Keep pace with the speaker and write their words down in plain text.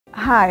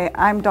Hi,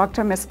 I'm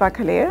Dr. Misbah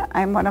Kalair.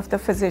 I'm one of the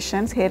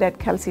physicians here at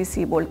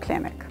Kelsey-Seybold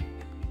Clinic.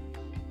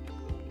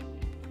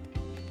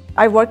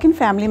 I work in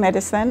family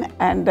medicine,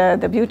 and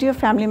the beauty of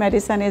family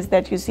medicine is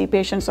that you see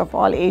patients of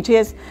all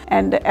ages,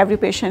 and every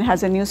patient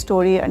has a new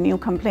story, a new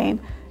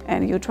complaint,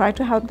 and you try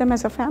to help them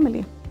as a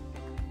family.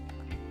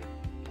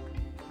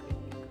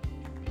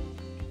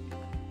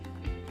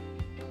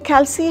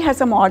 Kelsey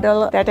has a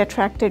model that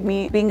attracted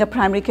me. Being a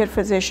primary care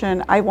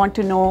physician, I want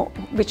to know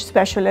which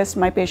specialists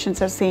my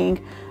patients are seeing,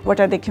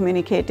 what are they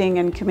communicating,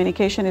 and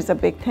communication is a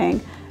big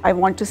thing. I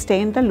want to stay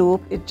in the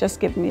loop. It just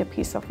gives me a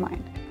peace of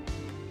mind.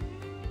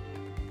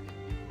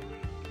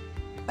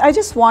 I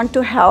just want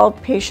to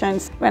help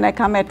patients. When I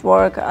come at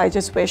work, I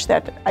just wish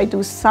that I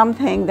do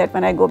something that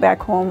when I go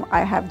back home,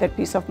 I have that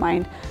peace of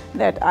mind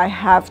that I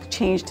have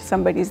changed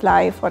somebody's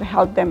life or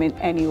helped them in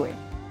any way.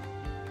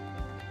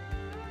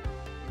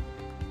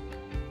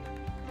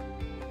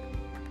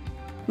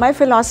 My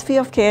philosophy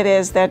of care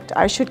is that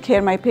I should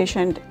care my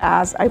patient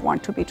as I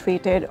want to be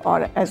treated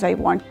or as I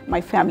want my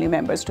family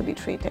members to be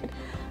treated.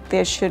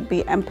 There should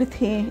be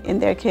empathy in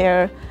their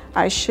care.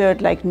 I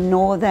should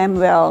know them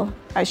well.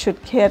 I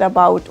should care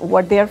about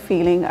what they're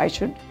feeling. I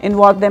should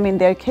involve them in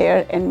their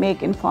care and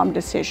make informed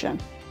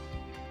decisions.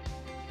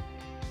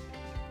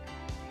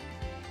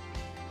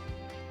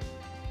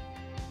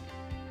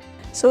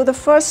 So the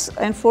first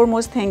and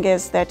foremost thing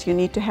is that you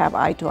need to have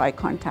eye-to-eye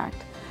contact.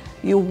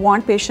 You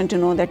want patient to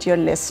know that you're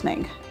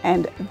listening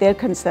and their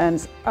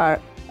concerns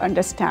are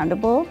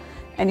understandable,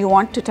 and you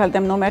want to tell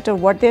them no matter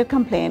what their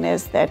complaint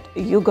is that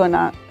you're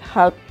gonna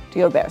help to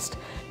your best.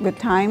 With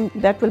time,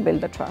 that will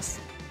build the trust.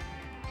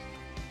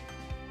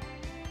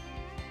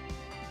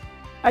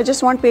 I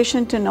just want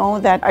patient to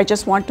know that I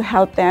just want to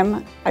help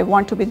them. I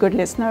want to be a good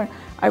listener.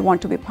 I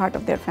want to be part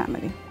of their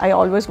family. I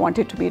always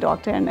wanted to be a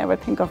doctor and never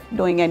think of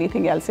doing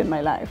anything else in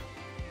my life.